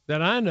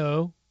that I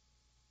know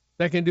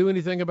that can do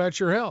anything about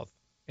your health,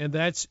 and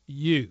that's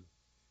you.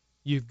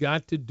 You've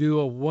got to do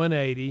a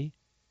 180.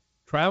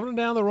 Traveling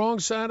down the wrong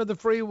side of the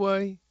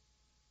freeway,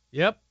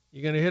 yep,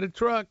 you're going to hit a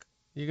truck.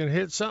 You're going to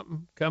hit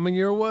something coming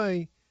your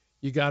way.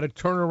 You got to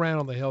turn around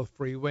on the health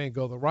freeway and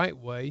go the right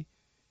way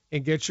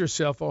and get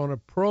yourself on a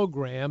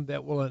program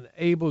that will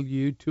enable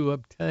you to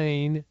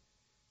obtain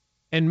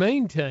and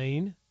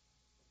maintain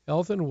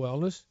health and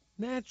wellness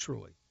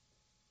naturally.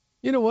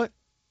 You know what?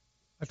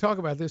 I talk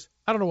about this.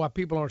 I don't know why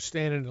people aren't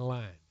standing in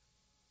line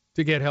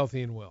to get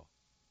healthy and well.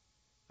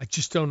 I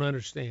just don't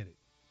understand it.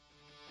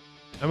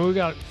 I mean, we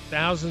got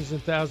thousands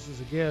and thousands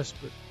of guests,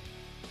 but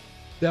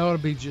they ought to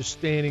be just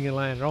standing in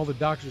line. And all the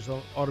doctors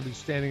ought to be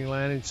standing in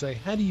line and say,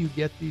 how do you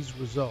get these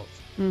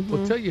results?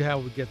 We'll tell you how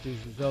we get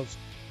these results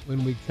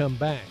when we come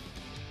back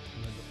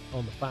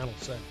on the final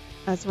segment.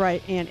 That's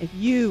right. And if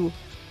you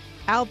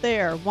out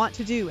there want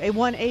to do a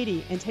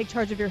 180 and take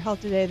charge of your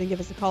health today, then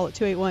give us a call at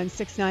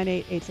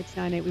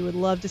 281-698-8698. We would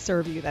love to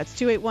serve you. That's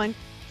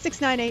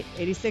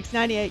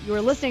 281-698-8698. You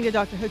are listening to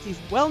Dr. Hotze's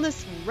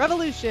Wellness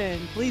Revolution.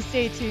 Please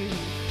stay tuned.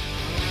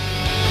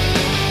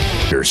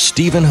 Dr.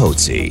 Stephen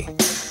Hotze.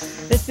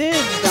 This is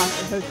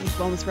Dr. Hotze's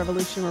Wellness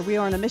Revolution, where we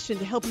are on a mission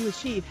to help you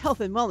achieve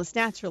health and wellness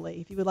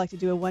naturally. If you would like to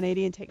do a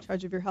 180 and take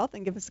charge of your health,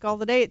 then give us a call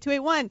today at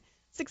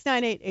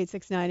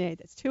 281-698-8698.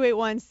 That's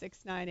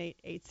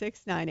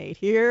 281-698-8698.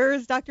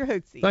 Here's Dr.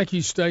 Hotze. Thank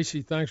you,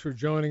 Stacy. Thanks for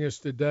joining us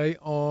today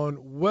on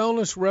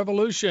Wellness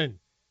Revolution.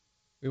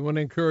 We want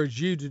to encourage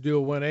you to do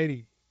a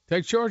 180.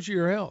 Take charge of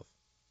your health.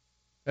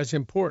 That's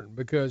important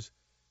because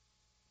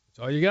it's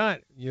all you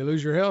got. You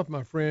lose your health,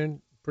 my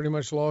friend, pretty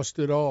much lost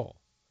it all.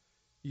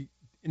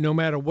 No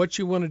matter what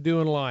you want to do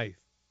in life,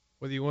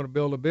 whether you want to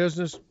build a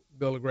business,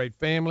 build a great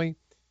family,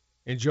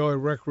 enjoy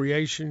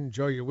recreation,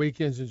 enjoy your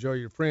weekends, enjoy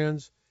your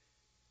friends,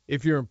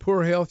 if you're in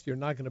poor health, you're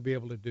not going to be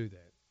able to do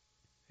that.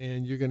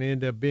 And you're going to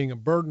end up being a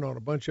burden on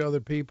a bunch of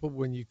other people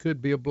when you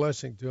could be a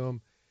blessing to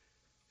them.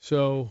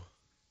 So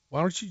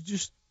why don't you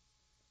just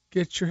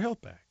get your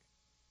health back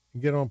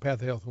and get on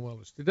path of health and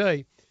wellness?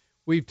 Today,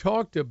 we've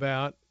talked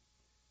about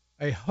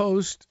a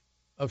host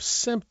of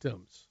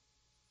symptoms,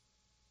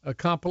 a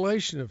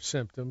compilation of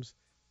symptoms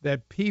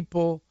that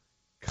people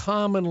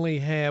commonly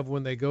have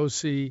when they go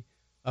see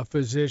a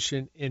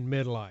physician in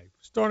midlife,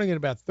 starting at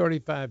about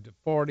 35 to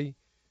 40,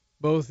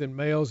 both in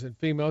males and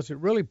females. It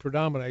really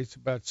predominates.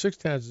 About 6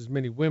 times as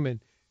many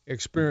women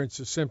experience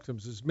the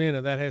symptoms as men,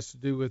 and that has to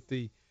do with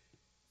the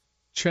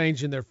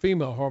change in their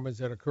female hormones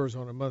that occurs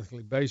on a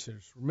monthly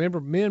basis. Remember,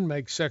 men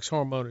make sex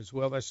hormone as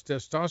well. That's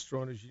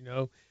testosterone, as you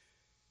know.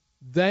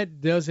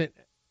 That doesn't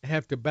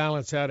have to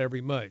balance out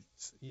every month.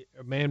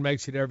 A man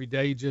makes it every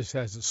day. He just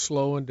has a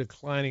slow and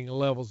declining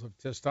levels of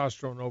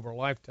testosterone over a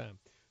lifetime.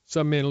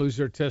 Some men lose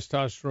their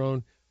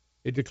testosterone.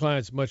 It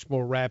declines much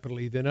more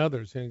rapidly than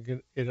others,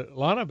 and a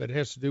lot of it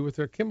has to do with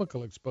their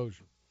chemical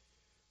exposure.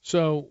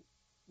 So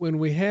when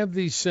we have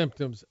these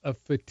symptoms of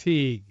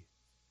fatigue,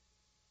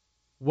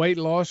 weight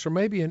loss, or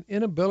maybe an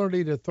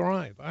inability to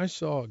thrive. I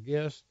saw a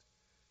guest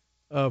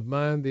of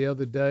mine the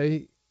other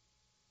day,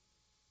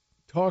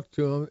 talked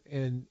to them,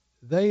 and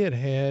they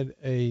had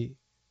a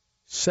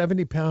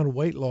 70-pound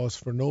weight loss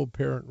for no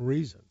apparent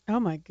reason. Oh,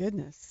 my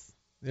goodness.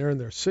 They're in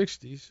their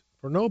 60s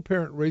for no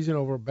apparent reason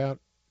over about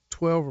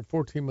 12 or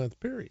 14-month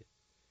period.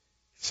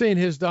 Seen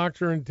his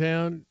doctor in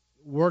town,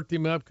 worked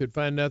him up, could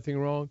find nothing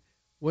wrong,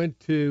 went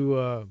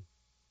to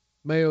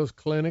Mayo's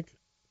Clinic.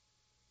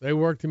 They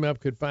worked him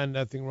up, could find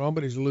nothing wrong,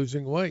 but he's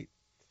losing weight.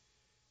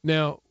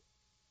 Now,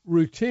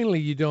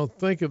 routinely, you don't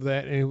think of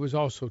that, and he was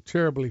also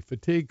terribly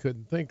fatigued,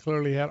 couldn't think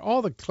clearly, had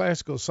all the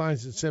classical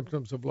signs and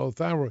symptoms of low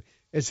thyroid,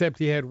 except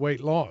he had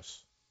weight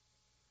loss.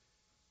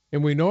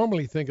 And we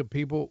normally think of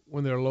people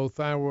when they're low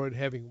thyroid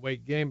having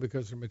weight gain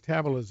because their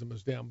metabolism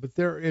is down. But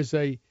there is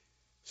a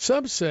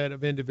subset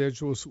of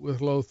individuals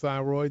with low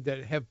thyroid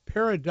that have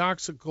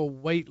paradoxical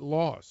weight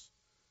loss.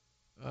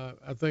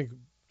 I think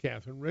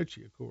Catherine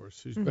Ritchie, of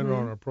course, who's been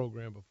on our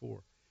program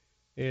before.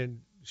 And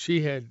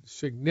she had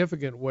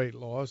significant weight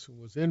loss and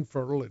was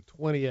infertile at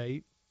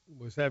 28,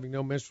 was having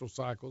no menstrual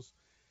cycles.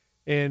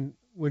 And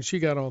when she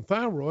got on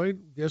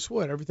thyroid, guess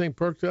what? Everything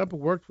perked up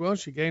and worked well.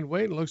 She gained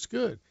weight and looks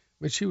good.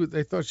 I mean,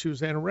 they thought she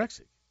was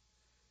anorexic.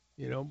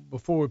 You know,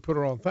 before we put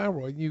her on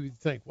thyroid, you would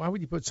think, why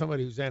would you put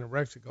somebody who's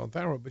anorexic on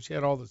thyroid? But she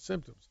had all the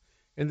symptoms.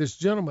 And this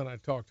gentleman I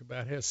talked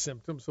about has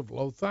symptoms of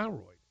low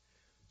thyroid.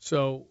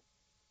 So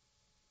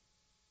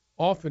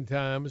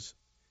oftentimes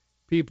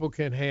people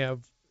can have,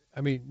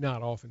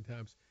 not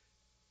oftentimes,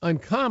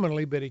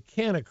 uncommonly, but it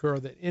can occur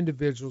that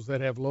individuals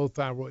that have low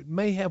thyroid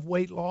may have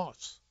weight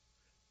loss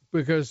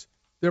because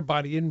their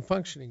body isn't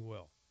functioning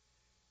well.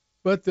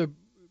 But the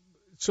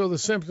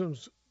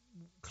symptoms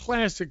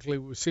classically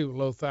we see with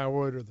low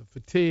thyroid are the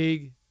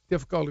fatigue,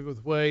 difficulty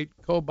with weight,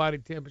 cold body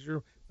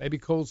temperature, maybe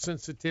cold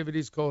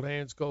sensitivities, cold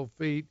hands, cold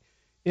feet,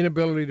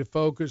 inability to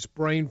focus,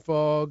 brain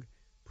fog,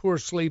 poor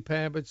sleep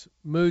habits,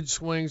 mood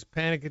swings,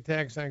 panic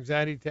attacks,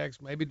 anxiety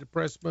attacks, maybe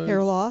depressed moods.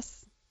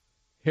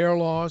 Hair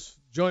loss,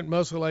 joint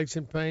muscle aches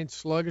and pains,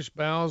 sluggish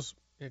bowels,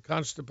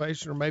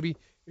 constipation, or maybe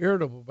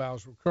irritable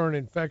bowels, recurrent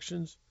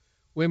infections.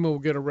 Women will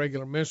get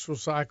irregular menstrual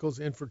cycles,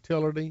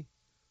 infertility,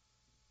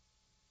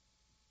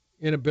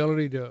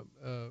 inability to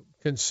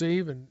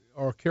conceive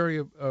or carry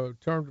a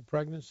term to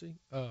pregnancy,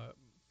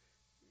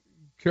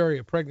 carry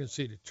a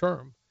pregnancy to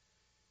term.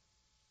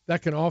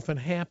 That can often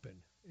happen,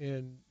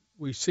 and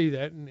we see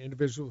that in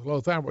individuals with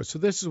low thyroid. So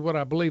this is what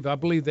I believe. I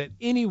believe that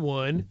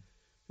anyone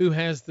who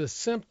has the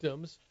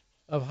symptoms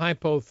of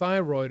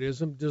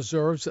hypothyroidism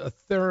deserves a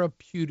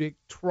therapeutic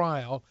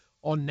trial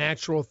on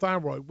natural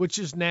thyroid, which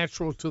is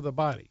natural to the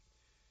body.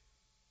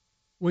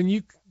 When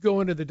you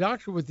go into the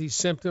doctor with these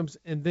symptoms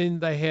and then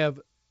they have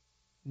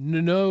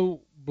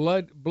no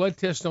blood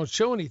tests don't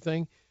show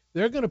anything,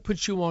 they're going to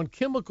put you on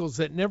chemicals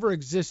that never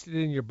existed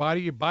in your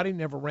body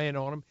never ran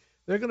on them.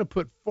 They're going to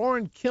put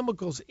foreign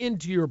chemicals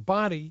into your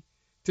body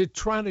to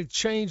try to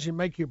change and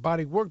make your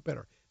body work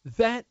better.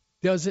 That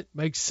doesn't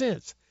make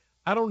sense.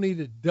 I don't need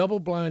a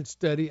double-blind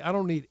study. I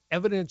don't need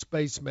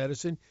evidence-based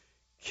medicine.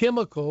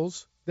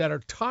 Chemicals that are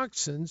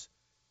toxins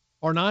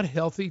are not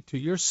healthy to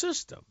your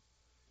system.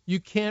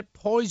 You can't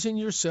poison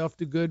yourself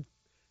to good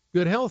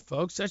health,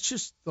 folks. That's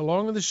just the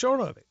long and the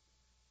short of it.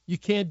 You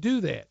can't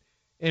do that.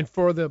 And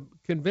for the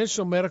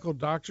conventional medical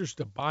doctors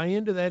to buy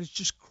into that, it's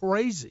just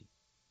crazy.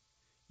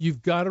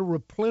 You've got to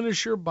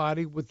replenish your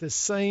body with the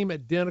same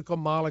identical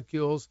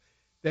molecules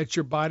that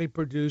your body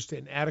produced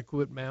in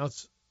adequate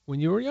amounts when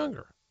you were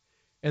younger.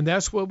 And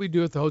that's what we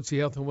do at the Hotze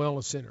Health and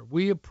Wellness Center.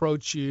 We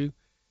approach you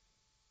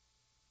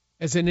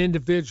as an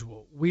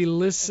individual. We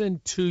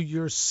listen to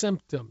your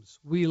symptoms.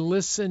 We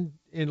listen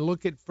and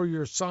look for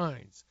your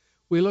signs.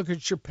 We look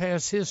at your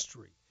past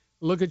history,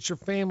 look at your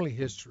family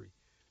history.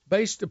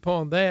 Based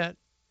upon that,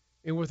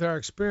 and with our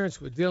experience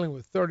with dealing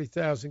with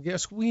 30,000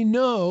 guests, we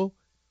know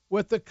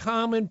what the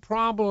common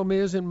problem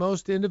is in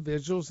most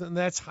individuals, and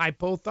that's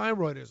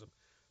hypothyroidism.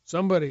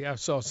 I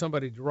saw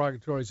somebody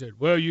derogatory said,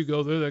 well, you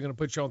go there, they're going to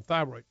put you on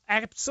thyroid.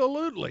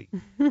 Absolutely.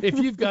 If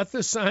you've got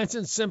the signs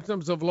and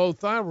symptoms of low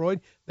thyroid,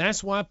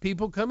 that's why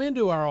people come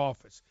into our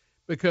office,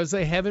 because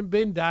they haven't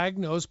been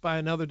diagnosed by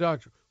another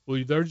doctor.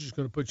 Well, they're just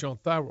going to put you on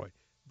thyroid.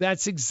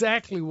 That's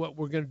exactly what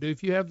we're going to do.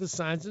 If you have the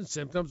signs and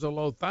symptoms of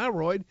low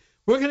thyroid,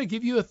 we're going to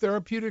give you a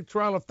therapeutic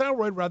trial of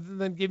thyroid rather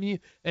than giving you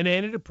an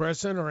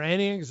antidepressant or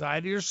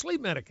anti-anxiety or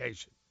sleep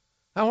medication.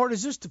 How hard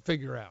is this to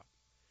figure out?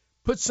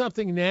 Put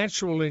something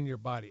natural in your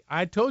body.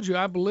 I told you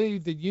I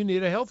believe that you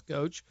need a health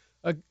coach,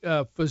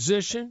 a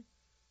physician,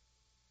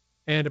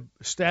 and a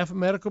staff of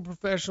medical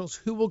professionals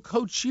who will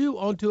coach you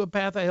onto a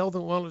path of health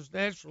and wellness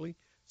naturally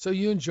so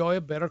you enjoy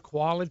a better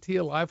quality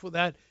of life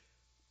without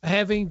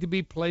having to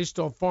be placed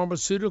on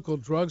pharmaceutical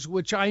drugs,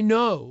 which I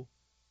know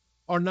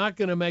are not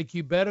going to make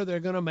you better.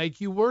 They're going to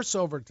make you worse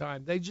over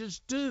time. They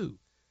just do.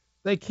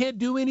 They can't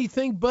do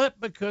anything but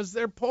because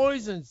they're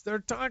poisons. They're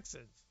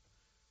toxins.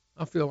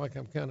 I feel like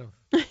I'm kind of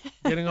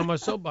getting on my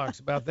soapbox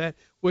about that,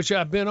 which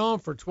I've been on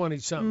for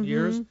 20-something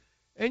years.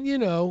 And, you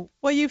know.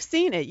 Well, you've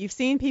seen it. You've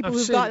seen people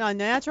who've gotten on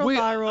natural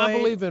thyroid. I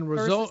believe in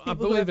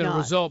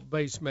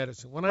result-based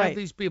medicine. When I have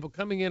these people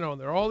coming in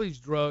on all these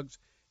drugs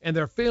and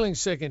they're feeling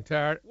sick and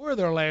tired, we're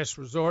their last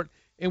resort,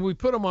 and we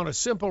put them on a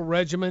simple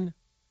regimen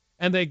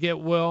and they get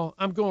well,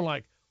 I'm going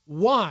like,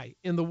 why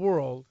in the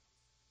world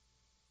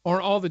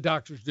aren't all the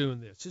doctors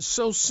doing this? It's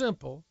so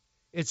simple.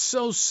 It's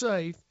so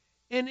safe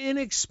and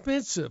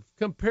inexpensive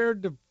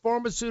compared to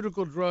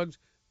pharmaceutical drugs,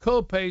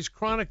 co-pays,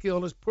 chronic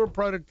illness, poor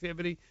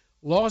productivity,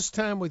 lost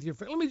time with your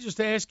family. Let me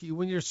just ask you,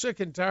 when you're sick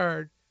and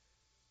tired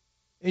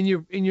and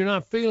you're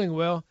not feeling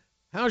well,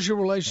 how's your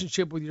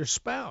relationship with your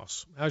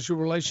spouse? How's your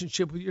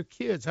relationship with your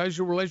kids? How's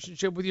your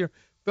relationship with your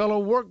fellow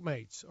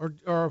workmates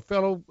or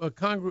fellow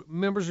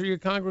members of your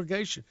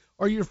congregation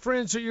or your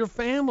friends or your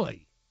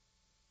family?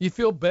 You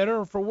feel better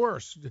or for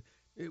worse?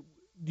 Do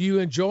you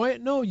enjoy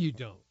it? No, you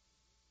don't.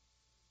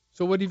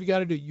 So what have you got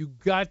to do? You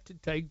got to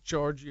take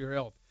charge of your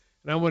health.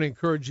 And I want to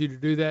encourage you to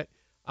do that.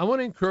 I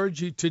want to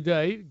encourage you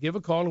today to give a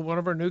call to one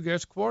of our new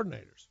guest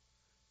coordinators,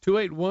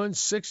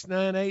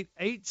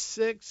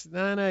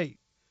 281-698-8698,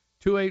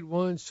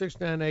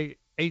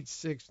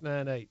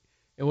 281-698-8698.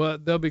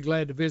 And they'll be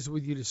glad to visit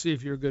with you to see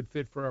if you're a good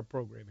fit for our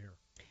program here.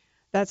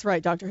 That's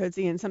right, Dr.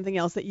 Hotze. And something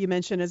else that you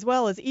mentioned as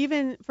well is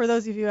even for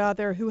those of you out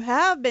there who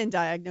have been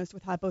diagnosed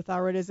with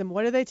hypothyroidism,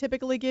 what do they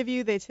typically give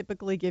you? They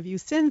typically give you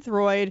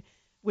Synthroid,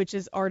 which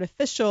is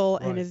artificial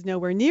and is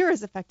nowhere near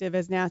as effective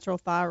as natural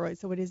thyroid.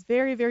 So it is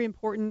very, very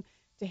important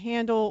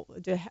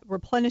to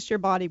replenish your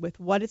body with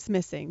what it's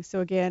missing. So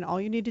again, all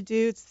you need to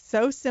do, it's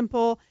so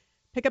simple.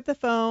 Pick up the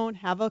phone,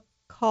 have a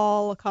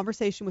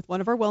conversation with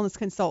one of our wellness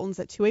consultants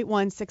at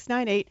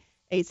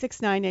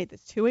 281-698-8698.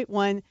 That's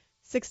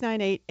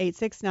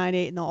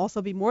 281-698-8698. And they'll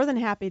also be more than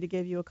happy to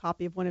give you a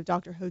copy of one of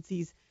Dr.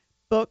 Hotze's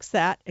books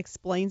that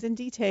explains in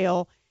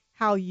detail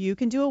how you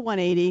can do a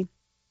 180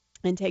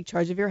 and take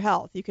charge of your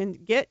health. You can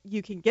get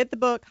the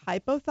book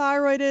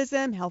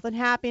Hypothyroidism, Health and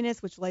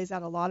Happiness, which lays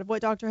out a lot of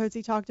what Dr.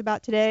 Hotze talked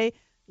about today.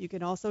 You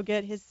can also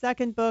get his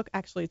second book,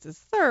 actually it's his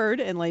third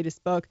and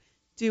latest book,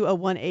 Do a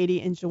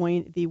 180 and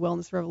Join the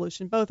Wellness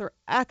Revolution. Both are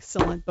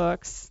excellent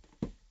books.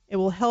 It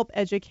will help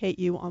educate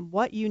you on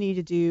what you need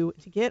to do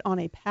to get on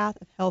a path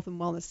of health and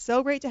wellness.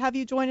 So great to have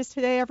you join us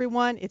today,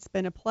 everyone. It's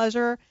been a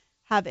pleasure.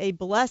 Have a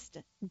blessed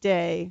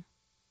day.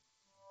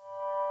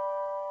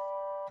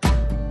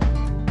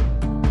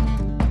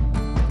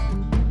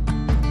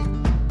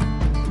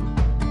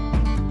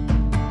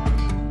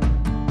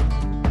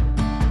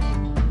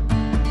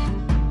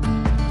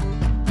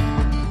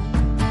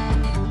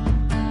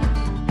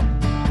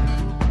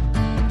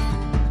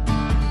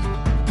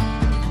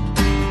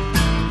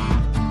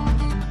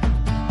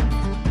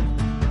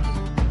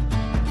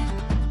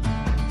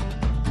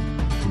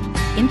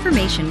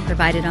 Information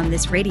provided on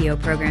this radio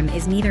program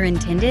is neither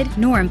intended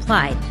nor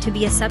implied to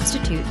be a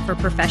substitute for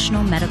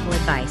professional medical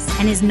advice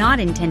and is not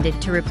intended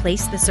to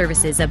replace the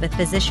services of a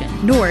physician,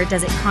 nor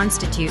does it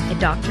constitute a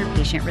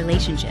doctor-patient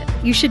relationship.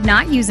 You should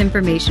not use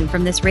information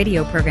from this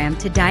radio program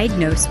to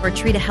diagnose or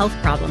treat a health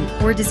problem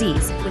or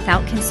disease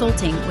without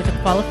consulting with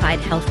a qualified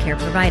healthcare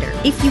provider.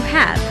 If you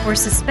have or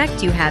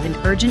suspect you have an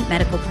urgent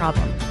medical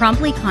problem,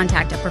 promptly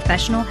contact a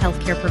professional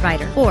healthcare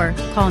provider or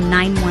call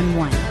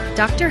 911.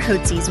 Dr.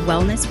 Hotze's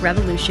Wellness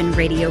Revolution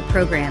radio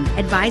program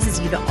advises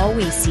you to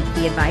always seek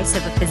the advice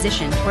of a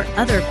physician or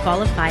other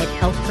qualified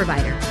health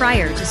provider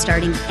prior to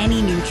starting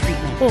any new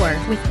treatment or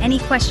with any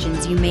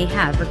questions you may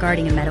have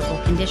regarding a medical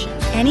condition.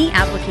 Any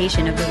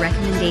application of the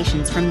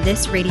recommendations from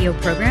this radio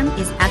program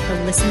is at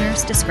the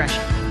listener's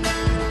discretion.